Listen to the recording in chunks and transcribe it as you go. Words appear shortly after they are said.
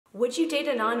Would you date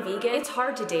a non-vegan? It's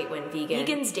hard to date when vegan.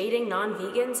 Vegans dating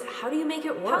non-vegans? How do you make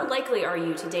it work? How likely are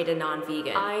you to date a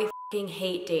non-vegan? I f***ing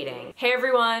hate dating. Hey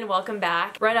everyone, welcome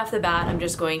back. Right off the bat, I'm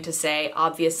just going to say,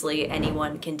 obviously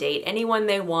anyone can date anyone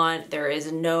they want. There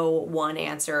is no one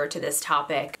answer to this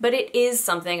topic, but it is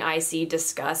something I see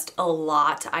discussed a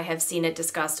lot. I have seen it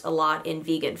discussed a lot in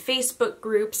vegan Facebook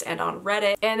groups and on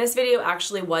Reddit. And this video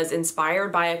actually was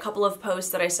inspired by a couple of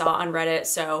posts that I saw on Reddit,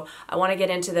 so I want to get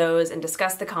into those and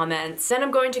discuss the comments. Then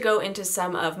I'm going to go into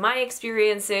some of my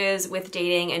experiences with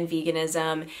dating and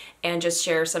veganism and just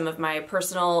share some of my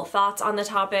personal thoughts on the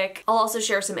topic. I'll also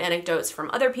share some anecdotes from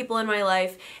other people in my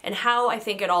life and how I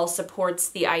think it all supports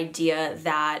the idea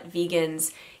that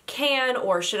vegans can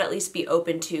or should at least be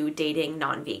open to dating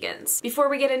non-vegans. Before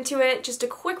we get into it, just a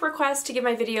quick request to give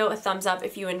my video a thumbs up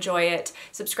if you enjoy it,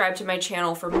 subscribe to my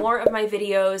channel for more of my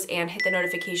videos, and hit the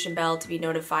notification bell to be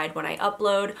notified when I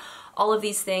upload. All of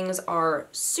these things are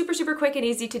super quick and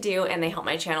easy to do, and they help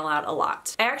my channel out a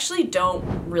lot. I actually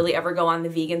don't really ever go on the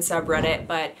vegan subreddit,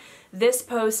 but this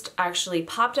post actually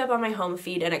popped up on my home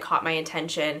feed and it caught my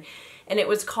attention. And it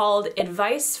was called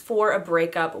Advice for a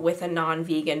Breakup with a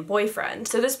Non-Vegan Boyfriend.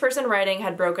 So this person writing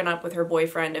had broken up with her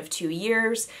boyfriend of 2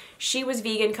 years. She was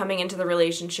vegan coming into the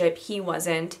relationship, he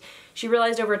wasn't. She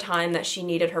realized over time that she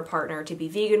needed her partner to be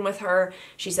vegan with her.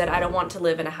 She said, "I don't want to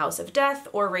live in a house of death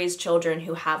or raise children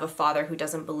who have a father who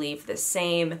doesn't believe the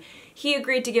same." He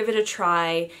agreed to give it a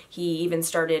try. He even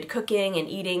started cooking and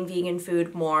eating vegan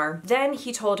food more. Then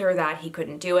he told her that he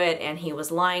couldn't do it and he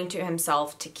was lying to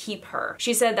himself to keep her.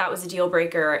 She said that was a deal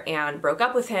breaker and broke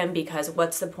up with him because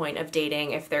what's the point of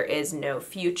dating if there is no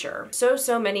future?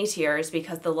 So many tears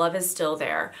because the love is still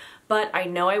there. But I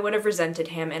know I would have resented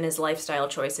him and his lifestyle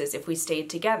choices if we stayed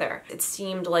together. It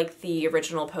seemed like the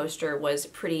original poster was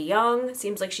pretty young.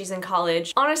 Seems like she's in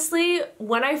college. Honestly,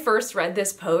 when I first read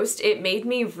this post, it made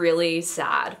me really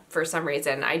sad for some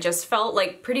reason. I just felt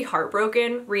like pretty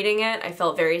heartbroken reading it. I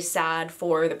felt very sad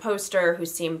for the poster who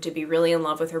seemed to be really in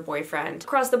love with her boyfriend.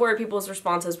 Across the board, people's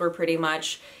responses were pretty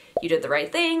much, "You did the right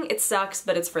thing, it sucks,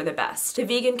 but it's for the best." The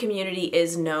vegan community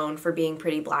is known for being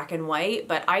pretty black and white,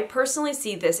 but I personally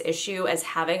see this issue as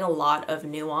having a lot of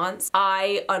nuance.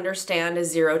 I understand a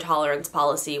zero tolerance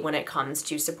policy when it comes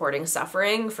to supporting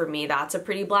suffering. For me, that's a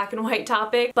pretty black and white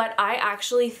topic, but I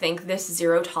actually think this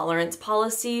zero tolerance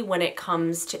policy when it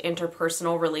comes to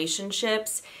interpersonal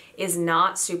relationships is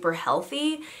not super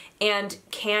healthy and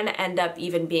can end up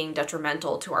even being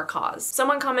detrimental to our cause.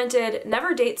 Someone commented,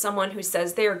 "Never date someone who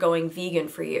says they are going vegan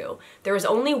for you. There is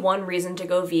only one reason to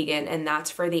go vegan, and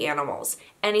that's for the animals.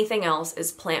 Anything else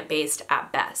is plant-based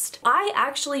at best." I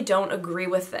actually don't agree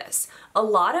with this. A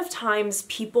lot of times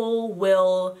people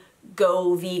will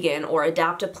go vegan or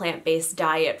adapt a plant-based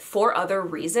diet for other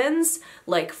reasons,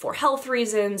 like for health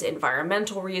reasons,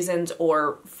 environmental reasons,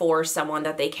 or for someone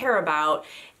that they care about.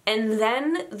 And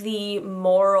then the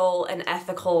moral and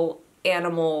ethical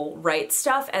animal rights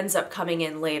stuff ends up coming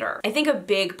in later. I think a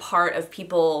big part of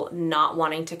people not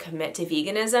wanting to commit to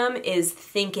veganism is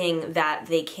thinking that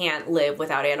they can't live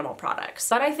without animal products.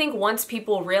 But I think once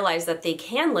people realize that they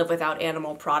can live without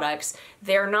animal products,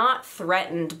 they're not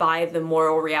threatened by the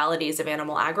moral realities of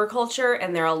animal agriculture,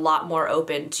 and they're a lot more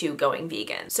open to going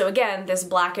vegan. So again, this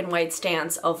black and white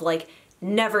stance of like,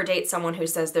 never date someone who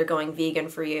says they're going vegan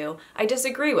for you, I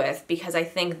disagree with, because I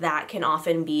think that can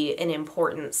often be an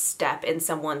important step in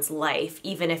someone's life,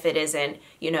 even if it isn't,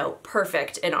 you know,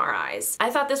 perfect in our eyes.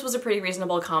 I thought this was a pretty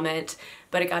reasonable comment,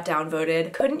 but it got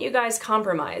downvoted. Couldn't you guys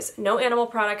compromise? No animal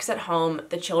products at home,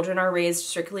 the children are raised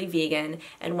strictly vegan,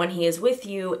 and when he is with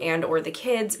you and or the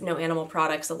kids, no animal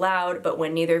products allowed, but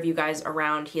when neither of you guys are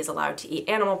around, he is allowed to eat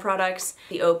animal products.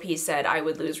 The OP said I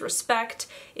would lose respect.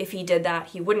 If he did that,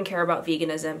 he wouldn't care about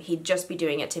veganism, he'd just be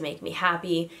doing it to make me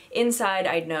happy. Inside,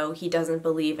 I'd know he doesn't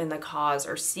believe in the cause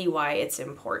or see why it's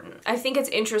important. I think it's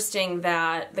interesting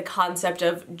that the concept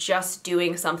of just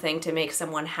doing something to make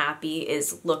someone happy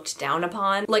is looked down upon.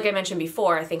 Like I mentioned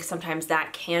before, I think sometimes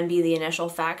that can be the initial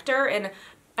factor, and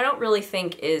I don't really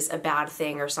think is a bad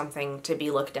thing or something to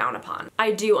be looked down upon. I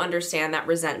do understand that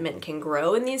resentment can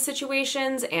grow in these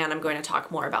situations, and I'm going to talk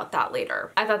more about that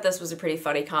later. I thought this was a pretty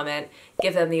funny comment.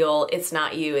 Give them the old, "It's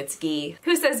not you, it's ghee."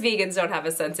 Who says vegans don't have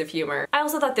a sense of humor? I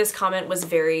also thought this comment was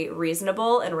very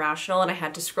reasonable and rational, and I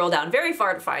had to scroll down very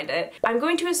far to find it. I'm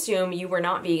going to assume you were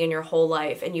not vegan your whole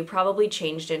life and you probably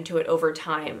changed into it over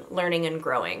time, learning and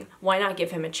growing. Why not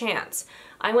give him a chance?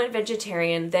 I went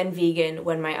vegetarian, then vegan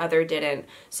when my other didn't,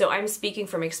 so I'm speaking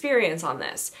from experience on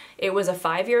this. It was a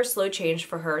 5-year slow change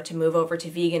for her to move over to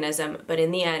veganism, but in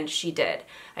the end, she did.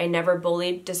 I never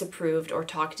bullied, disapproved, or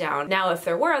talked down. Now, if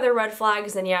there were other red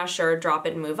flags, then yeah, sure, drop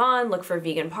it and move on, look for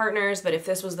vegan partners, but if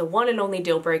this was the one and only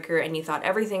deal breaker and you thought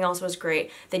everything else was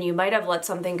great, then you might have let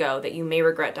something go that you may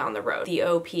regret down the road. The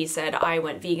OP said, I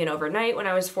went vegan overnight when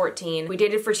I was 14. We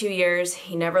dated for 2 years.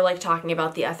 He never liked talking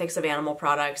about the ethics of animal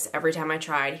products. Every time I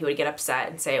tried, he would get upset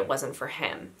and say it wasn't for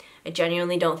him. I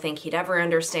genuinely don't think he'd ever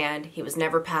understand. He was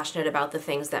never passionate about the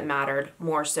things that mattered,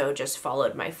 more so just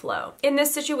followed my flow. In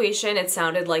this situation, it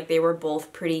sounded like they were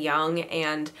both pretty young,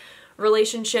 and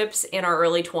relationships in our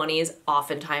early 20s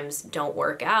oftentimes don't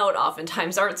work out,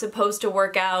 oftentimes aren't supposed to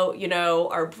work out. You know,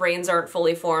 our brains aren't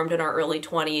fully formed in our early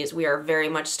 20s. We are very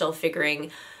much still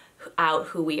figuring out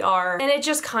who we are. And it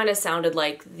just kind of sounded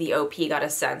like the OP got a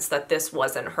sense that this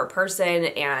wasn't her person,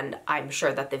 and I'm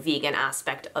sure that the vegan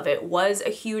aspect of it was a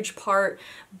huge part,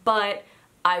 but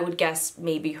I would guess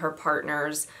maybe her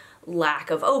partner's lack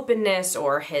of openness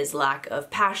or his lack of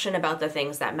passion about the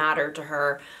things that matter to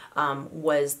her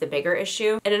was the bigger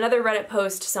issue. In another Reddit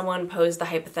post, someone posed the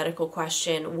hypothetical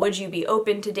question, would you be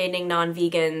open to dating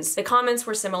non-vegans? The comments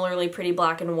were similarly pretty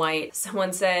black and white.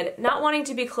 Someone said, not wanting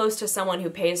to be close to someone who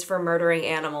pays for murdering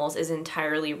animals is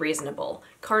entirely reasonable.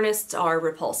 Carnists are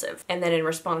repulsive. And then in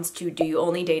response to, do you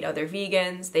only date other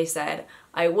vegans? They said,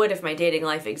 I would if my dating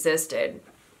life existed.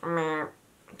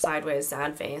 Sideways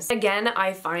sad face. Again,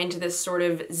 I find this sort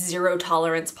of zero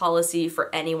tolerance policy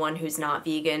for anyone who's not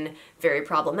vegan very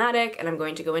problematic, and I'm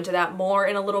going to go into that more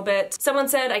in a little bit. Someone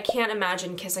said, I can't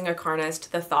imagine kissing a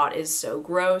carnist. The thought is so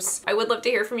gross. I would love to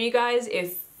hear from you guys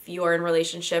if you are in a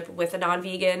relationship with a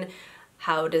non-vegan.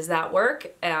 How does that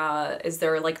work? Is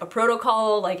there like a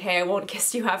protocol, like, hey, I won't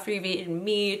kiss you after you've eaten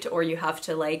meat, or you have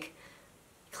to like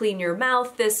clean your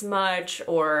mouth this much,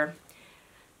 or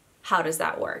how does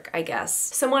that work, I guess?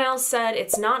 Someone else said,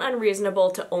 it's not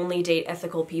unreasonable to only date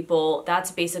ethical people.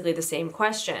 That's basically the same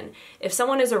question. If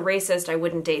someone is a racist, I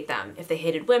wouldn't date them. If they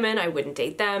hated women, I wouldn't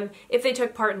date them. If they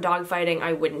took part in dogfighting,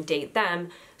 I wouldn't date them.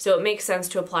 So it makes sense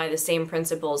to apply the same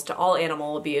principles to all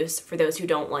animal abuse for those who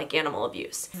don't like animal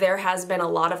abuse. There has been a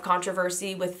lot of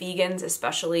controversy with vegans,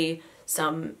 especially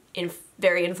some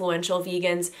very influential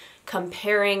vegans,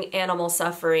 comparing animal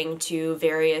suffering to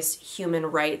various human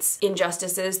rights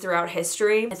injustices throughout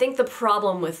history. I think the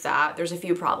problem with that, there's a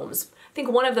few problems. I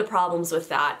think one of the problems with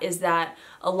that is that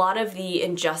a lot of the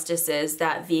injustices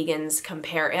that vegans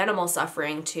compare animal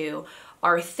suffering to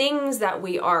are things that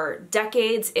we are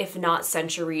decades, if not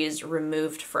centuries,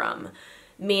 removed from.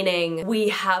 Meaning we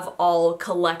have all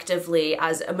collectively,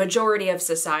 as a majority of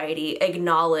society,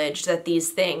 acknowledged that these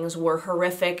things were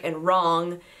horrific and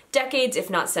wrong decades, if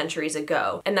not centuries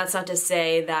ago. And that's not to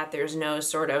say that there's no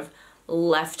sort of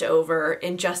leftover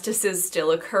injustices still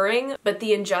occurring, but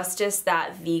the injustice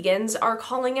that vegans are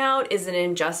calling out is an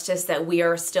injustice that we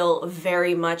are still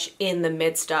very much in the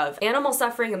midst of. Animal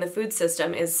suffering in the food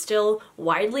system is still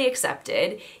widely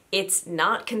accepted. It's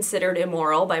not considered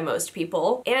immoral by most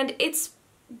people, and it's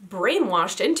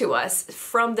brainwashed into us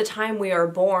from the time we are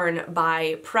born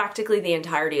by practically the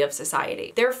entirety of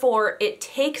society. Therefore, it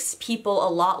takes people a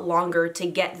lot longer to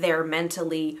get there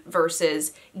mentally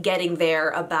versus getting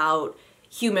there about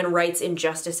human rights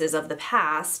injustices of the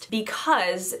past,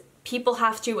 because people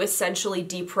have to essentially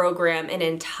deprogram an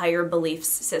entire belief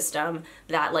system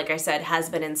that, like I said, has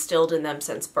been instilled in them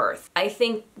since birth. I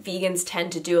think vegans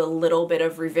tend to do a little bit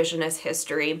of revisionist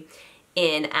history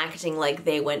in acting like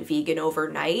they went vegan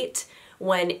overnight,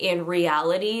 when in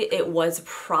reality it was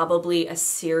probably a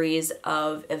series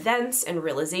of events and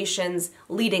realizations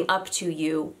leading up to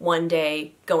you one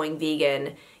day going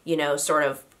vegan, you know, sort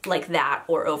of like that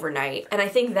or overnight. And I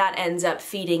think that ends up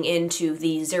feeding into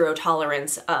the zero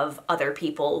tolerance of other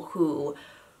people who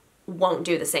won't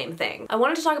do the same thing. I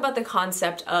wanted to talk about the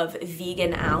concept of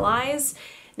vegan allies.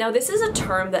 Now, this is a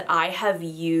term that I have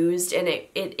used, and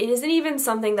it isn't even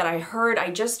something that I heard.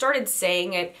 I just started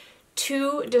saying it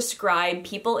to describe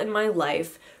people in my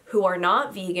life who are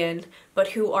not vegan, but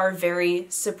who are very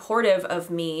supportive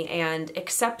of me and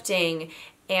accepting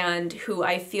and who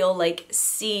I feel like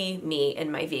see me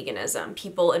in my veganism.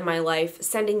 People in my life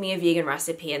sending me a vegan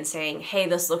recipe and saying, hey,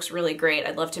 this looks really great,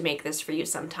 I'd love to make this for you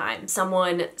sometime.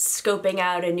 Someone scoping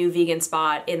out a new vegan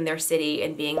spot in their city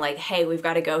and being like, hey, we've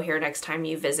got to go here next time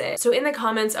you visit. So in the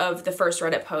comments of the first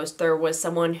Reddit post, there was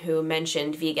someone who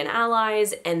mentioned vegan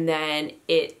allies, and then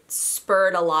it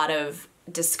spurred a lot of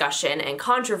discussion and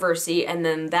controversy, and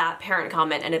then that parent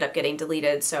comment ended up getting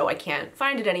deleted, so I can't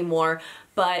find it anymore.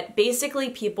 But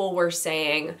basically people were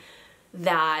saying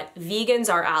that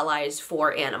vegans are allies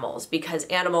for animals because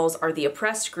animals are the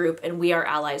oppressed group and we are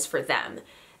allies for them.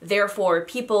 Therefore,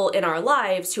 people in our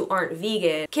lives who aren't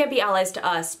vegan can't be allies to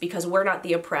us because we're not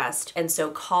the oppressed, and so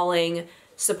calling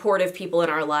supportive people in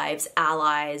our lives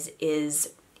allies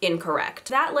is incorrect.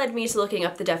 That led me to looking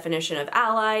up the definition of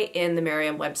ally in the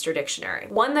Merriam-Webster dictionary.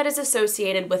 One that is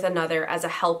associated with another as a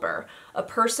helper, a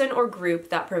person or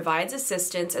group that provides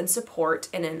assistance and support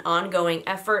in an ongoing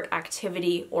effort,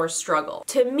 activity, or struggle.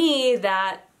 To me,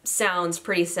 that sounds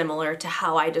pretty similar to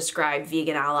how I describe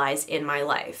vegan allies in my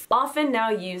life. Often now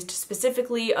used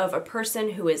specifically of a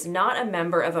person who is not a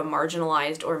member of a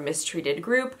marginalized or mistreated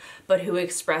group, but who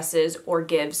expresses or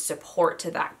gives support to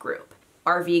that group.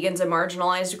 Are vegans a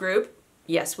marginalized group?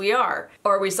 Yes, we are.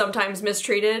 Are we sometimes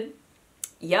mistreated?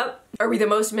 Yep. Are we the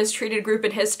most mistreated group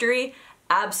in history?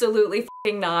 Absolutely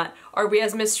f***ing not. Are we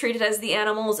as mistreated as the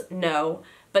animals? No.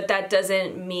 But that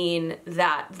doesn't mean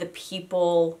that the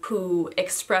people who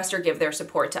express or give their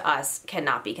support to us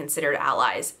cannot be considered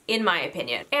allies, in my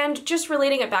opinion. And just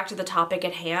relating it back to the topic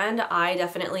at hand, I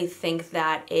definitely think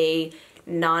that a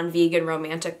non-vegan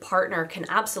romantic partner can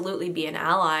absolutely be an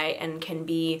ally and can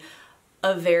be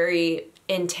a very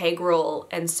integral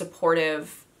and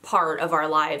supportive part of our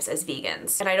lives as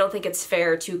vegans. And I don't think it's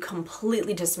fair to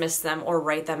completely dismiss them or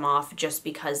write them off just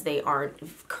because they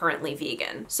aren't currently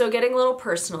vegan. So getting a little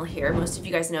personal here, most of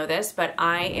you guys know this, but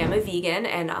I am a vegan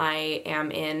and I am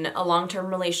in a long-term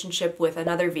relationship with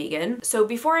another vegan. So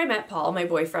before I met Paul, my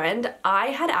boyfriend, I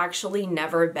had actually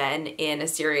never been in a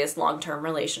serious long-term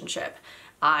relationship.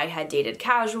 I had dated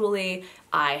casually,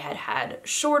 I had had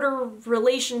shorter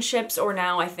relationships, or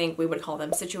now I think we would call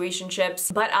them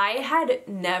situationships, but I had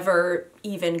never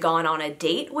even gone on a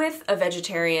date with a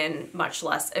vegetarian, much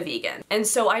less a vegan. And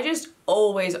so I just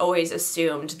always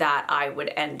assumed that I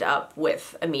would end up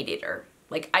with a meat eater.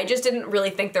 Like, I just didn't really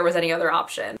think there was any other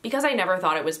option. Because I never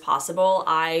thought it was possible,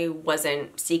 I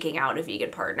wasn't seeking out a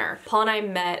vegan partner. Paul and I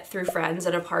met through friends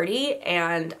at a party,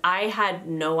 and I had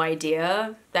no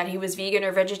idea that he was vegan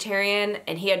or vegetarian,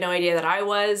 and he had no idea that I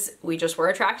was. We just were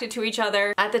attracted to each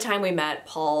other. At the time we met,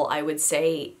 Paul, I would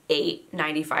say, ate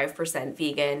 95%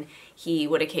 vegan. He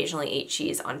would occasionally eat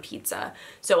cheese on pizza.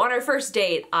 So on our first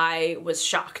date, I was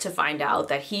shocked to find out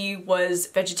that he was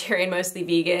vegetarian, mostly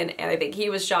vegan, and I think he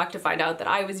was shocked to find out that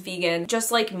I was vegan.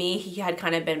 Just like me, he had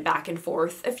kind of been back and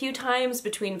forth a few times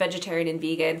between vegetarian and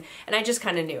vegan, and I just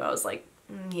kind of knew. I was like,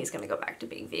 he's gonna go back to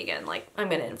being vegan, like, I'm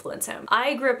gonna influence him.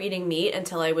 I grew up eating meat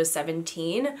until I was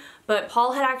 17, but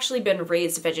Paul had actually been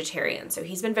raised vegetarian, so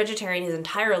he's been vegetarian his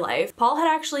entire life. Paul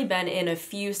had actually been in a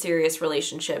few serious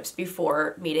relationships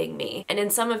before meeting me, and in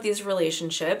some of these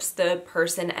relationships, the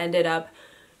person ended up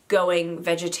going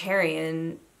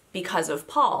vegetarian because of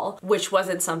Paul, which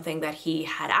wasn't something that he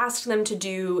had asked them to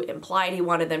do, implied he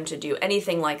wanted them to do,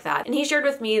 anything like that. And he shared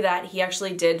with me that he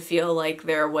actually did feel like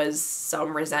there was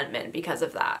some resentment because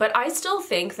of that. But I still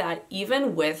think that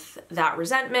even with that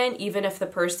resentment, even if the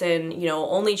person, you know,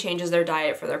 only changes their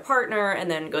diet for their partner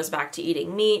and then goes back to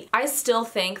eating meat, I still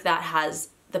think that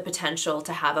has the potential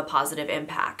to have a positive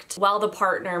impact. While the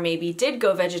partner maybe did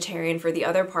go vegetarian for the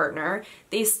other partner,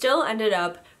 they still ended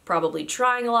up probably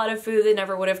trying a lot of food they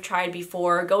never would have tried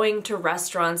before, going to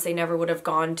restaurants they never would have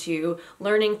gone to,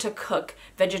 learning to cook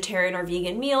vegetarian or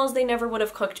vegan meals they never would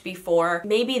have cooked before.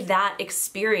 Maybe that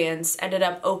experience ended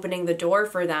up opening the door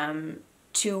for them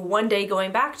to one day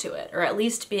going back to it, or at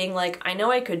least being like, I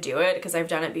know I could do it because I've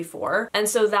done it before. And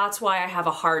so that's why I have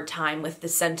a hard time with the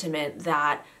sentiment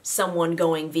that someone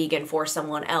going vegan for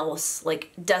someone else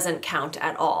like doesn't count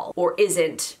at all or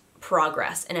isn't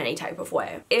progress in any type of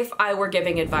way. If I were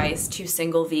giving advice to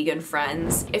single vegan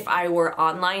friends, if I were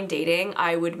online dating,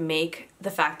 I would make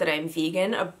the fact that I'm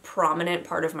vegan a prominent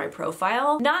part of my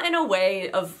profile. Not in a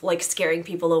way of like scaring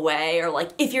people away or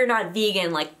like, if you're not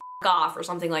vegan, like f off or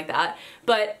something like that,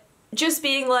 but just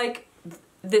being like,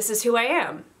 this is who I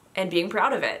am and being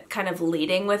proud of it. Kind of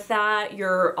leading with that,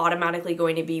 you're automatically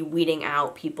going to be weeding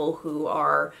out people who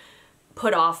are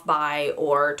put off by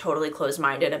or totally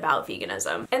closed-minded about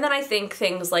veganism. And then I think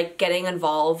things like getting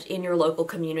involved in your local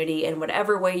community in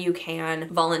whatever way you can,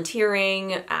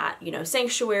 volunteering at,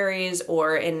 sanctuaries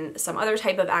or in some other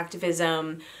type of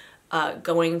activism,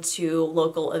 going to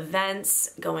local events,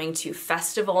 going to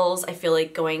festivals. I feel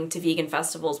like going to vegan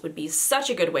festivals would be such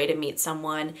a good way to meet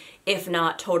someone, if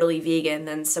not totally vegan,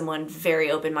 then someone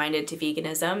very open-minded to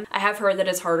veganism. I have heard that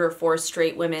it's harder for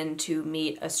straight women to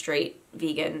meet a straight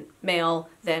vegan male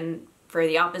than for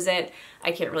the opposite.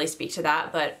 I can't really speak to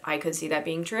that, but I could see that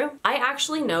being true. I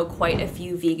actually know quite a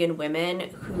few vegan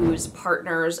women whose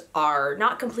partners are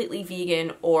not completely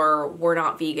vegan or were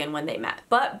not vegan when they met.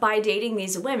 But by dating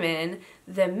these women,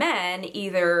 the men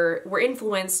either were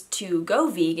influenced to go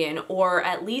vegan or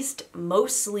at least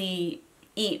mostly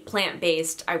eat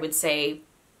plant-based, I would say,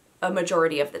 a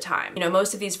majority of the time.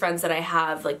 Most of these friends that I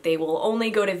have, like, they will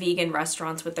only go to vegan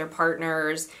restaurants with their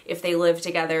partners. If they live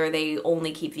together, they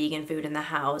only keep vegan food in the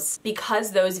house.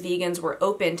 Because those vegans were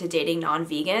open to dating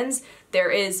non-vegans, there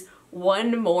is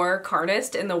one more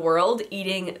carnist in the world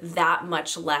eating that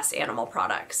much less animal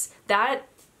products. That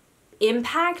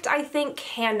impact, I think,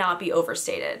 cannot be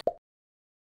overstated.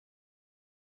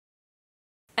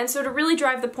 And so to really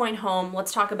drive the point home,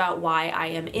 let's talk about why I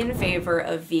am in favor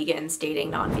of vegans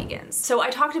dating non-vegans. So I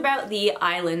talked about the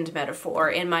island metaphor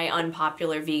in my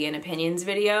unpopular vegan opinions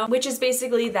video, which is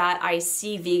basically that I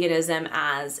see veganism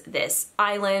as this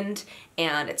island,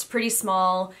 and it's pretty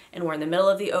small, and we're in the middle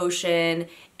of the ocean,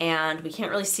 and we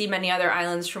can't really see many other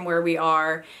islands from where we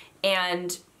are,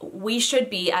 and we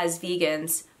should be, as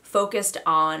vegans, focused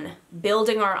on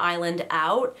building our island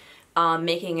out,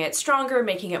 making it stronger,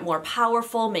 making it more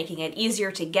powerful, making it easier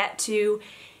to get to,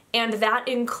 and that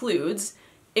includes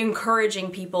encouraging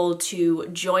people to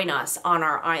join us on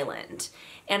our island.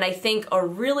 And I think a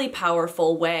really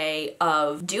powerful way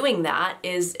of doing that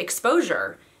is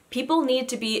exposure. People need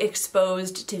to be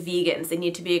exposed to vegans. They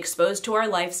need to be exposed to our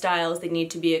lifestyles. They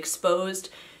need to be exposed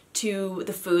to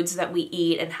the foods that we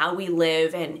eat and how we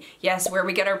live, and yes, where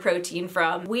we get our protein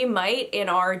from. We might, in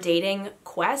our dating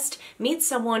quest, meet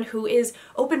someone who is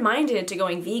open-minded to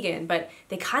going vegan, but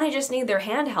they kind of just need their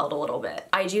hand held a little bit.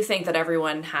 I do think that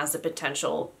everyone has the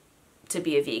potential to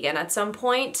be a vegan at some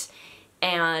point,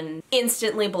 and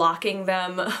instantly blocking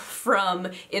them from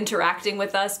interacting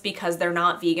with us because they're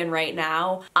not vegan right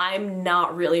now, I'm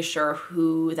not really sure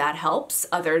who that helps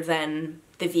other than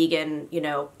the vegan,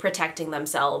 protecting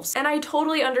themselves. And I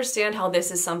totally understand how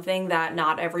this is something that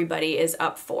not everybody is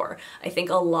up for. I think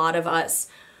a lot of us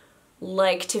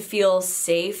like to feel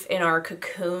safe in our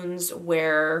cocoons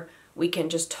where we can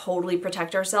just totally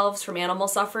protect ourselves from animal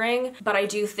suffering. But I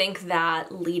do think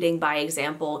that leading by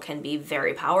example can be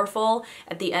very powerful.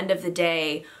 At the end of the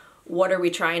day, what are we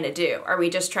trying to do? Are we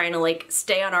just trying to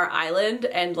stay on our island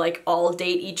and all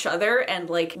date each other and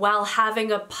while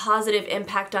having a positive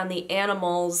impact on the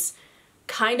animals,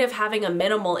 kind of having a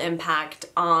minimal impact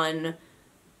on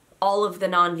all of the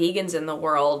non-vegans in the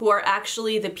world who are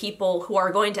actually the people who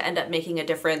are going to end up making a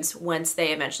difference once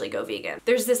they eventually go vegan?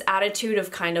 There's this attitude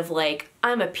of kind of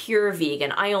I'm a pure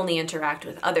vegan, I only interact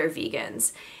with other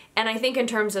vegans. And I think in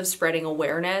terms of spreading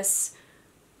awareness,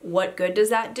 what good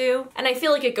does that do? And I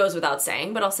feel like it goes without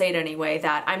saying, but I'll say it anyway,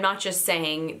 that I'm not just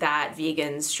saying that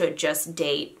vegans should just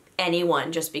date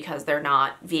anyone just because they're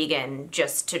not vegan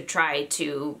just to try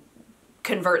to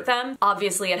convert them.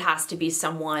 Obviously, it has to be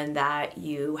someone that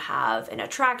you have an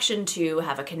attraction to,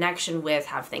 have a connection with,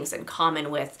 have things in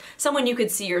common with, someone you could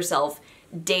see yourself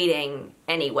dating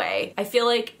anyway. I feel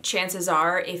like chances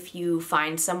are if you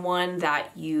find someone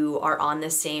that you are on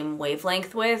the same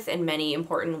wavelength with in many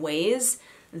important ways,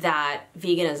 that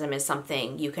veganism is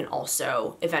something you can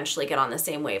also eventually get on the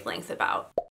same wavelength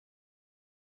about.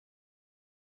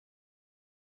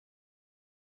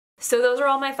 So those are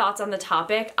all my thoughts on the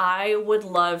topic. I would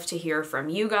love to hear from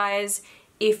you guys.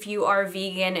 If you are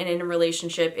vegan and in a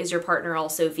relationship, is your partner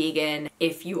also vegan?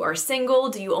 If you are single,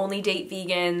 do you only date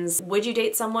vegans? Would you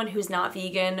date someone who's not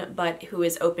vegan but who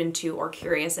is open to or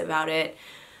curious about it?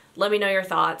 Let me know your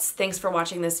thoughts. Thanks for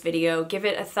watching this video. Give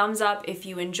it a thumbs up if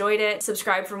you enjoyed it.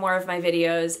 Subscribe for more of my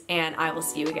videos, and I will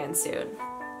see you again soon.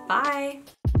 Bye!